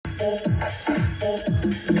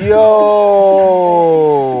Yo!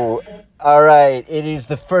 Alright, it is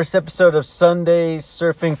the first episode of Sunday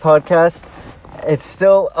Surfing Podcast. It's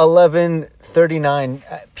still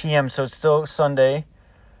 11:39 p.m., so it's still Sunday.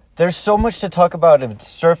 There's so much to talk about in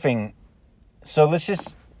surfing, so let's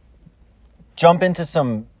just jump into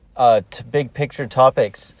some big picture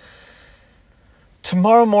topics.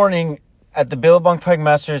 Tomorrow morning at the Billabong Pike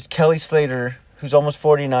Masters, Kelly Slater, who's almost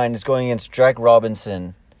 49, is going against Jack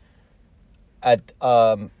Robinson at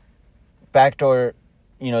backdoor.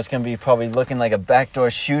 You know, it's going to be probably looking like a backdoor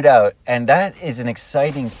shootout, and that is an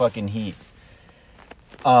exciting fucking heat.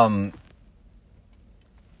 The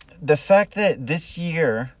fact that this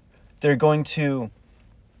year they're going to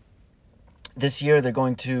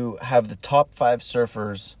have the top 5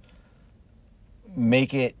 surfers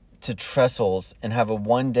make it to Trestles and have a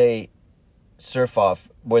one-day surf-off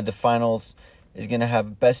where the finals is going to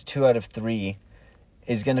have best 2 out of 3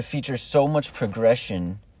 is going to feature so much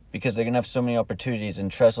progression because they're going to have so many opportunities,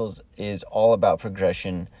 and Trestles is all about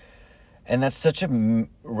progression. And that's such a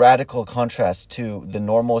radical contrast to the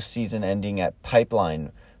normal season ending at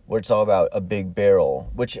Pipeline, where it's all about a big barrel,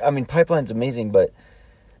 which, I mean, Pipeline's amazing, but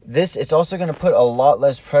it's also going to put a lot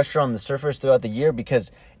less pressure on the surfers throughout the year,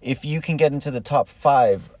 because if you can get into the top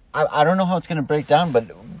 5, I don't know how it's going to break down,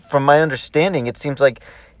 but from my understanding, it seems like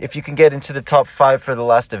if you can get into the top 5 for the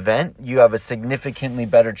last event, you have a significantly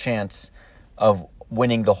better chance of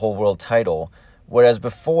winning the whole world title. Whereas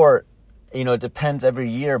before, you know, it depends every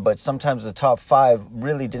year, but sometimes the top 5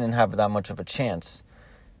 really didn't have that much of a chance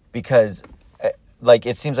because, like,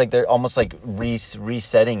 it seems like they're almost like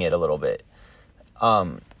resetting it a little bit.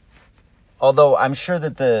 Although I'm sure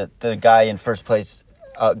that the guy in first place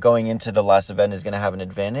going into the last event is going to have an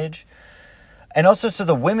advantage. And also, so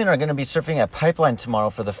the women are going to be surfing at Pipeline tomorrow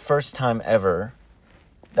for the first time ever.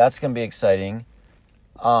 That's going to be exciting.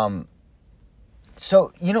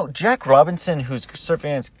 So, you know, Jack Robinson, who's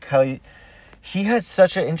surfing against Kelly, he has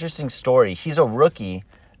such an interesting story. He's a rookie,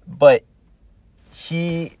 but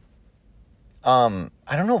he, I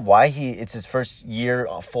don't know why it's his first year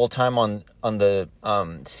full-time on the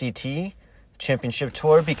CT Championship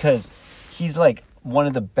Tour, because he's like one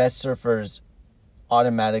of the best surfers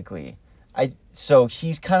automatically. So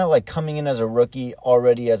he's kind of like coming in as a rookie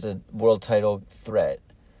already as a world title threat.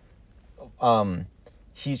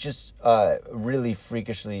 He's just really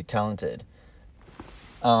freakishly talented.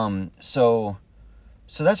 So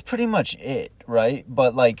that's pretty much it, right?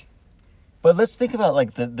 But let's think about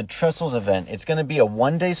like the Trestles event. It's going to be a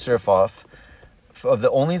one-day surf-off of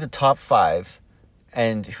only the top 5,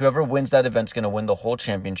 and whoever wins that event is going to win the whole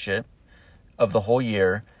championship of the whole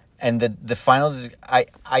year. And the finals, I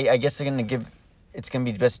guess it's going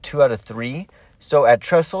to be best 2 out of 3. So at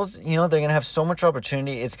Trestles, you know, they're going to have so much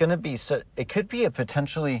opportunity. It's going to be it could be a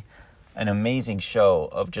potentially an amazing show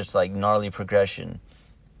of just like gnarly progression.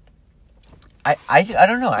 I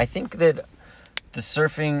don't know. I think that the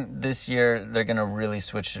surfing this year, they're going to really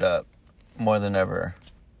switch it up more than ever.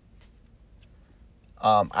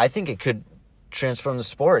 I think it could transform the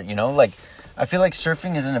sport, you know? Like, I feel like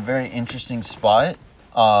surfing is in a very interesting spot.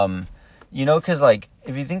 You know, because like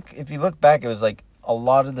if you look back, it was like a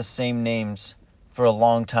lot of the same names for a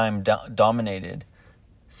long time dominated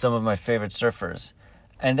some of my favorite surfers.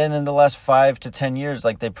 And then in the last 5 to 10 years,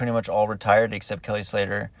 like, they pretty much all retired except Kelly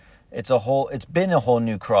Slater. It's been a whole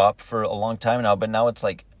new crop for a long time now, but now it's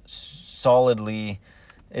like solidly,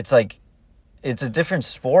 it's like, it's a different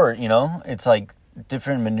sport, you know? It's like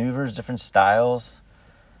different maneuvers, different styles.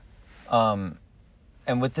 And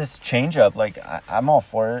with this change up, like, I'm all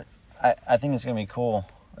for it. I think it's going to be cool.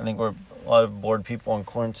 I think we're a lot of bored people in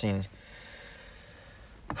quarantine.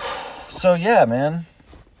 So yeah, man.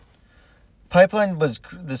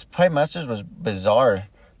 This Pipe Masters was bizarre.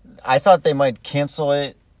 I thought they might cancel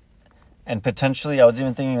it, and potentially I was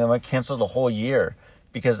even thinking they might cancel the whole year,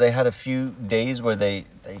 because they had a few days where they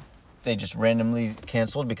just randomly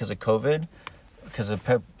canceled because of COVID, because a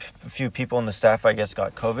few people in the staff, I guess,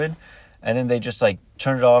 got COVID, and then they just like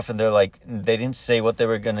turned it off, and they didn't say what they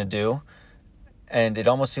were going to do, and it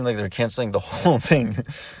almost seemed like they were canceling the whole thing.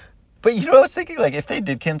 But, you know, I was thinking, like, if they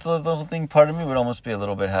did cancel the whole thing, part of me would almost be a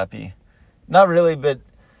little bit happy. Not really, but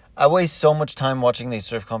I waste so much time watching these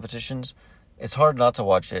surf competitions. It's hard not to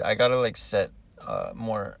watch it. I gotta, like, set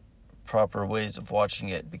more proper ways of watching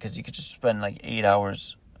it, because you could just spend, like, 8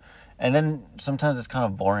 hours. And then sometimes it's kind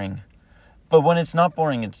of boring. But when it's not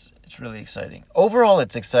boring, it's really exciting. Overall,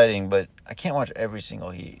 it's exciting, but I can't watch every single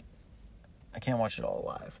heat. I can't watch it all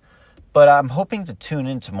live. But I'm hoping to tune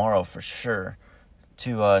in tomorrow for sure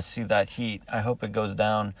to see that heat. I hope it goes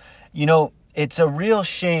down. You know, it's a real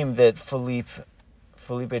shame that Felipe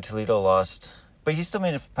Felipe Toledo lost. But he still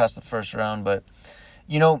made it past the first round. But,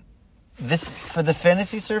 this for the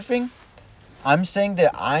fantasy surfing, I'm saying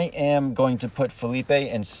that I am going to put Felipe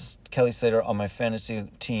and Kelly Slater on my fantasy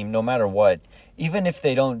team no matter what. Even if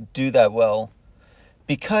they don't do that well.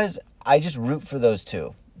 Because I just root for those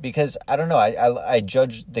two. Because, I don't know, I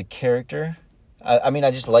judge the character. I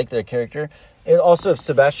just like their character. It also, if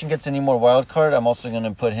Sebastian gets any more wild card, I'm also going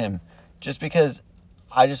to put him. Just because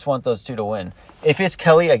I just want those two to win. If it's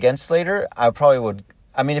Kelly against Slater, I probably would.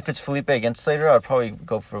 If it's Felipe against Slater, I'd probably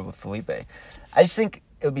go for Felipe. I just think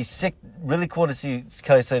it would be sick, really cool to see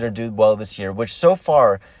Kelly Slater do well this year, which so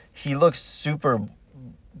far, he looks super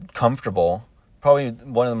comfortable. Probably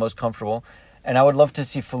one of the most comfortable. And I would love to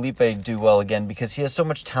see Felipe do well again because he has so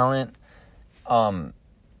much talent.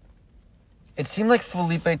 It seemed like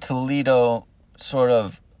Felipe Toledo sort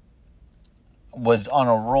of was on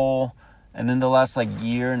a roll, and then the last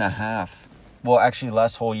year and a half, well, actually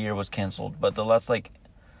last whole year was canceled, but the last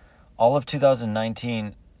all of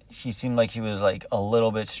 2019, he seemed like he was a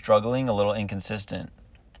little bit struggling, a little inconsistent.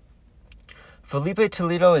 Felipe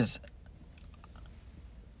Toledo is,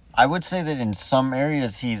 I would say that in some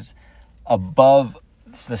areas he's above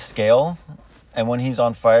the scale, and when he's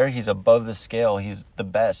on fire, he's above the scale. He's the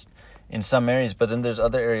best in some areas, but then there's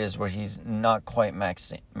other areas where he's not quite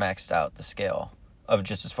maxed out the scale of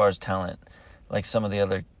just as far as talent, like some of the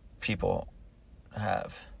other people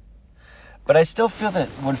have. But I still feel that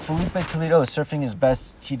when Felipe Toledo is surfing his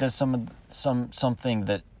best, he does something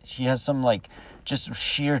that he has some just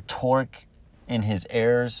sheer torque in his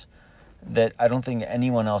airs that I don't think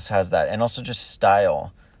anyone else has that, and also just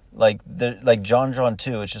style. John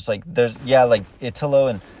too. It's just there's Italo,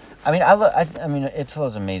 and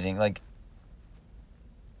Italo's amazing.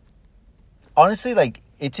 Honestly,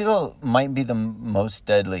 Italo might be the most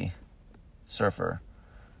deadly surfer.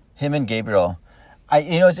 Him and Gabriel.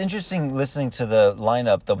 It's interesting listening to the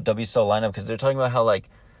lineup, the WSL lineup, because they're talking about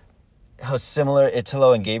how similar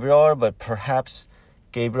Italo and Gabriel are, but perhaps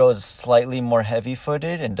Gabriel is slightly more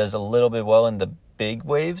heavy-footed and does a little bit well in the big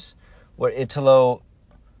waves, where Italo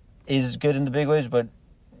is good in the big waves, but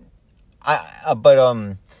power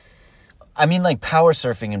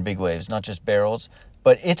surfing in big waves, not just barrels.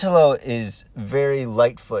 But Italo is very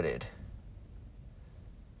light-footed.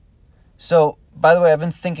 So, by the way, I've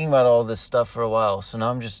been thinking about all this stuff for a while, so now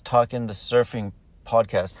I'm just talking the surfing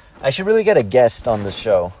podcast. I should really get a guest on the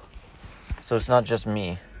show, so it's not just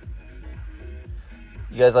me.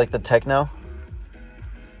 You guys like the techno?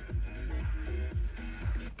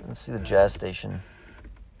 Let's see the jazz station.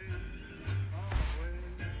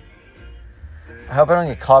 I hope I don't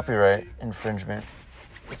get copyright infringement.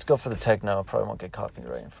 Let's go for the techno. Probably won't get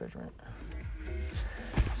copyright infringement.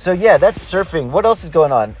 So yeah, that's surfing. What else is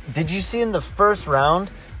going on? Did you see in the first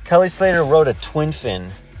round, Kelly Slater rode a twin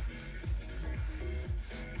fin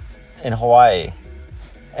in Hawaii?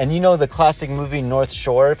 And you know the classic movie North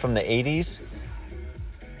Shore from the 80s?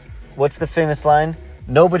 What's the famous line?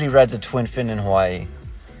 Nobody rides a twin fin in Hawaii.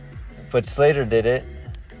 But Slater did it.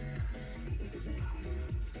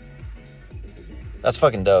 That's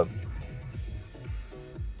fucking dope.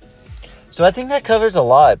 So I think that covers a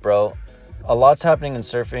lot, bro. A lot's happening in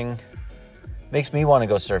surfing. Makes me want to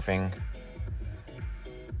go surfing.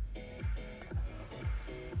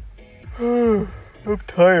 I'm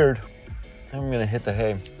tired. I'm going to hit the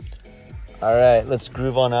hay. All right, let's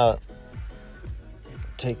groove on out.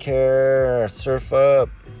 Take care. Surf up.